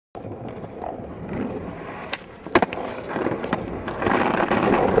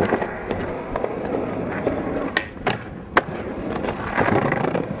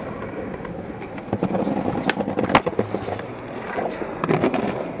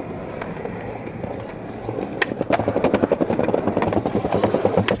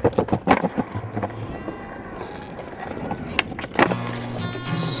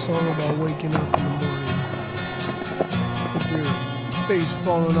waking up in the morning with their face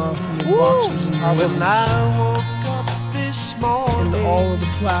falling off from their boxers and their When I woke up this morning, and all of the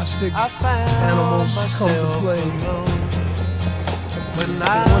plastic animals come to play. When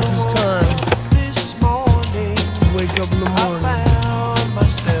But once it's time this morning, to wake up in the I morning, found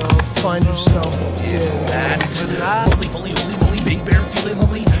myself find yourself It's dead. that holy, big bear feeling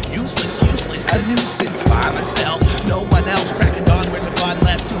lonely, useless, a nuisance by myself. No one else cracking on, where's a god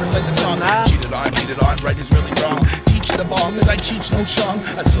left to recite the song? Cheated on, right is really wrong. Teach the bong as I teach no chong.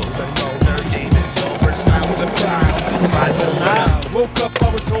 A silver motor, game is over, smile with a frown. Feel my will now. Woke up,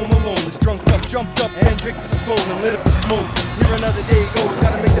 I was home alone, was drunk up, jumped up and picked up the phone and lit up the smoke. Here another day goes,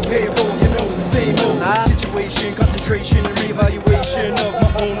 gotta make the payroll, you know, the same old situation, concentration and reevaluation of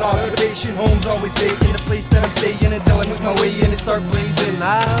my own occupation. Home's always vacant, the place that I'm staying until I make my way in and start blazing. When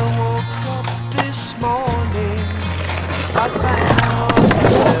I woke up this morning, I found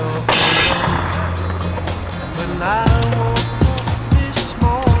myself alone. When I woke up this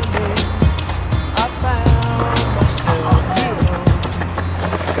morning, I found myself alone.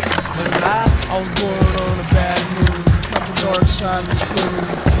 When I was born on a bad mood, got the dark side of the spoon,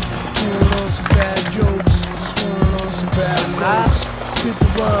 chewing on some bad jokes, swearing on some bad folks, spit the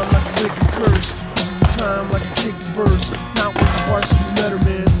rhyme like a wicked curse. This is the time like a kick the verse, not with the varsity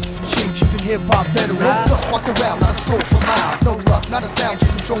letterman, shape shifting hip hop veteran. Woke up, walked around, not a soul for miles. No luck, not a sound,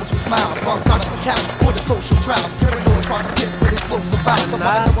 just some drones with smiles. Wrong side of the couch for the social trials. Paranoid across the kids with explosive violence. The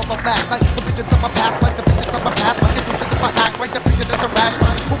reminder of my past, like the visions of my past, like the visions of my past, like the visions of my act, like the vision as a rash.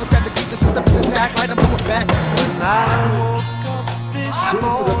 Who was going to keep the system in its act, right? I'm going back. I woke up this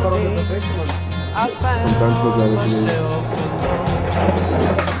morning, I found myself alone.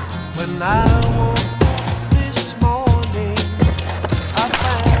 When I woke up this morning, I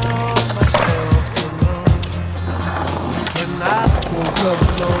found myself alone. When I Woke up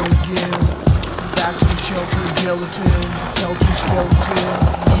alone again, back to the shelter of gelatin, tell two skeleton,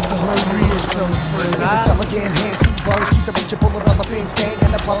 eat the hungry or tell a friend. The summer again, hands through bars, keys a reachable around the pin stand,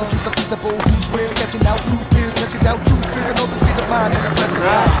 and apologies are feasible. Who's where, sketching out who's peers, sketching out true fears, and all the state of mind, and the rest of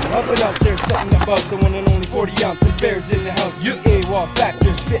the Up and up, there's something about the one and only 40 ounce of bears in the house. Awol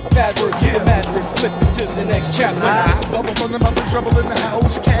factor, spit bad words, the mad words, flip it to the next chapter. Bubble from the mother, trouble in the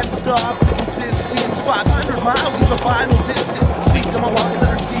house, can't stop the consistent 500 miles is a final distance. Speak to my walk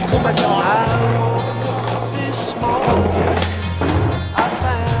letters, oh my god. I woke up this morning, I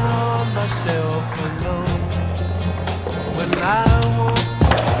found myself alone. When I woke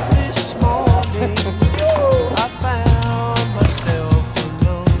up this morning, I found myself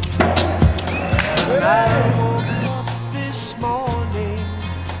alone. When I woke up this morning,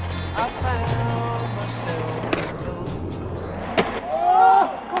 I found myself alone.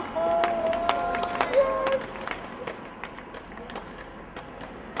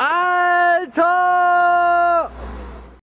 I told